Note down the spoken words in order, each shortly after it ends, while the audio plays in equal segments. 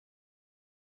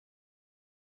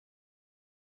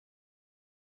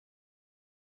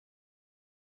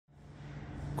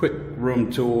Quick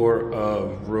room tour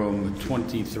of room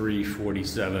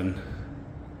 2347,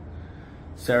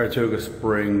 Saratoga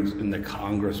Springs in the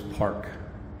Congress Park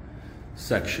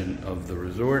section of the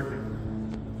resort.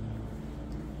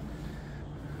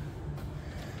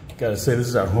 Gotta say, this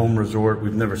is our home resort.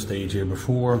 We've never stayed here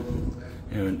before,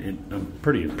 and I'm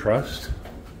pretty impressed.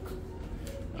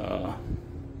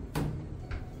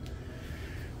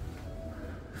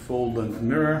 Full length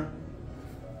mirror.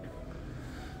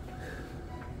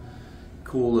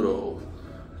 Cool little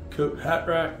coat hat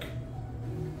rack.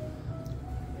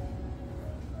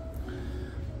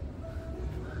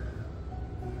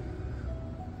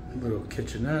 Little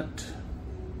kitchenette.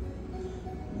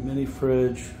 Mini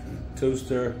fridge,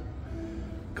 toaster,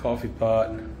 coffee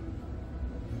pot.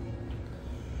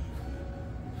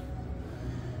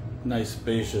 Nice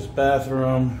spacious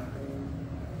bathroom.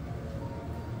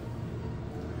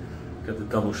 Got the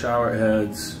double shower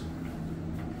heads.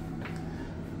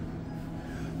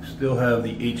 Still have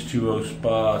the H2O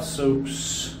Spa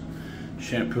soaps,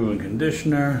 shampoo and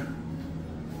conditioner.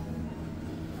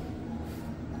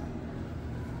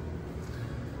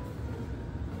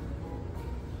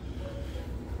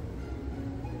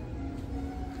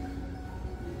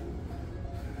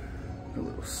 A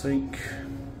little sink,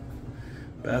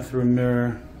 bathroom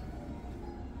mirror,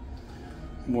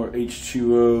 more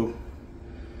H2O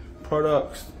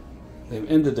products. They've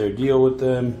ended their deal with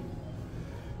them.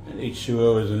 And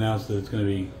H2O has announced that it's going to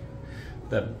be,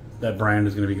 that brand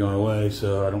is going to be going away,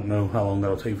 so I don't know how long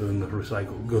that'll take for them to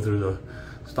go through the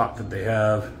stock that they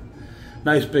have.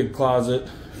 Nice big closet,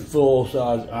 full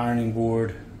size ironing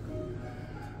board,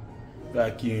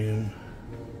 vacuum,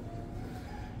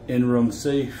 in-room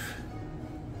safe.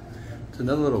 It's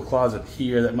another little closet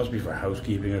here that must be for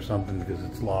housekeeping or something because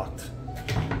it's locked.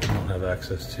 I don't have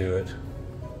access to it.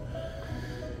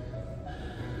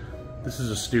 This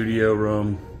is a studio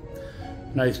room.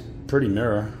 Nice, pretty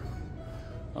mirror.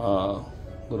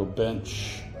 Little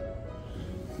bench.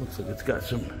 Looks like it's got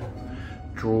some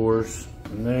drawers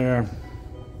in there.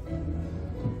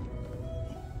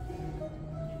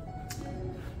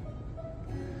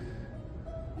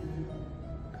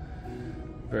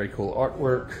 Very cool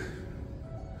artwork.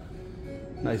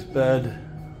 Nice bed.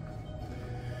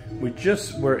 We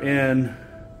just were in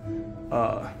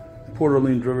Port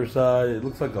Orleans Riverside. It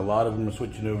looks like a lot of them are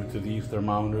switching over to these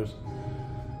thermometers.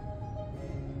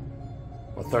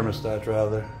 Or thermostats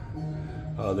rather.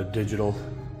 They're digital.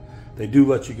 They do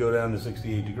let you go down to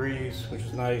 68 degrees, which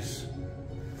is nice.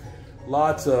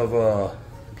 Lots of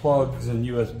plugs and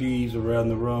USBs around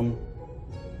the room.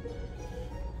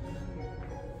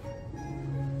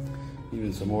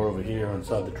 Even some more over here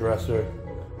inside the dresser.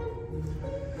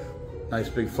 Nice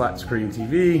big flat screen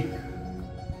TV.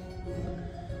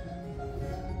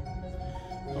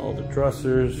 All the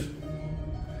dressers.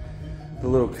 The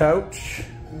little couch.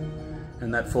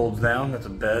 And that folds down. That's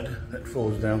a bed that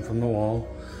folds down from the wall.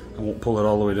 I won't pull it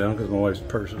all the way down because my wife's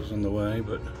purse is in the way,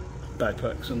 but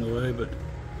backpack's in the way, but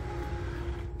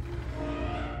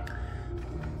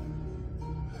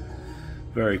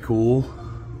very cool.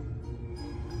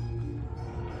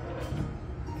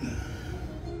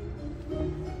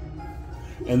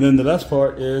 And then the best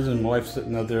part is, and my wife's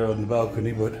sitting out there on the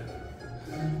balcony, but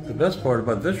the best part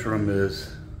about this room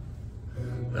is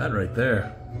that right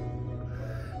there.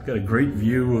 Got a great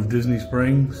view of Disney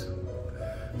Springs.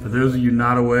 For those of you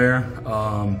not aware,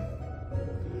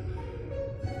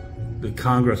 the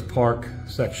Congress Park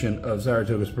section of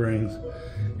Saratoga Springs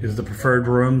is the preferred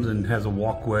rooms and has a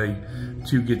walkway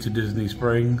to get to Disney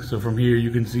Springs. So from here you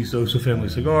can see Sosa Family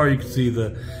Cigar, you can see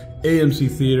the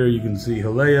AMC Theater, you can see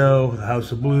Haleo, the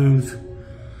House of Blues,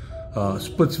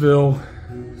 Splitsville.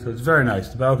 So it's very nice.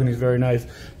 The balcony is very nice.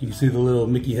 You can see the little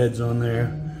Mickey heads on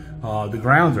there. The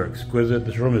grounds are exquisite.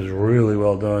 This room is really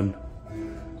well done.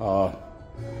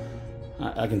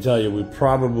 I can tell you, we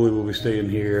probably will be staying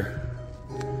here.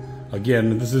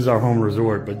 Again, this is our home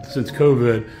resort, but since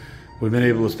COVID, we've been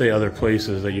able to stay other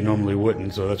places that you normally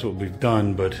wouldn't, so that's what we've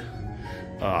done. But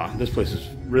this place is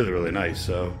really, really nice,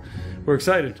 so we're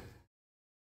excited.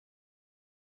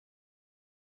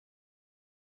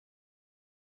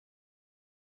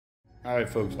 All right,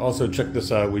 folks, also check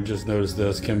this out. We just noticed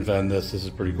this. Kim found this. This is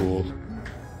pretty cool.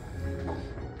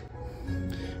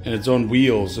 And it's on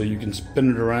wheels, so you can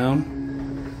spin it around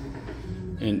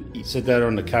and sit that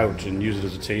on the couch and use it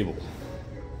as a table.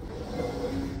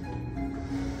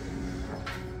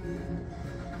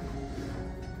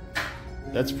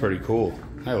 That's pretty cool.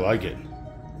 I like it.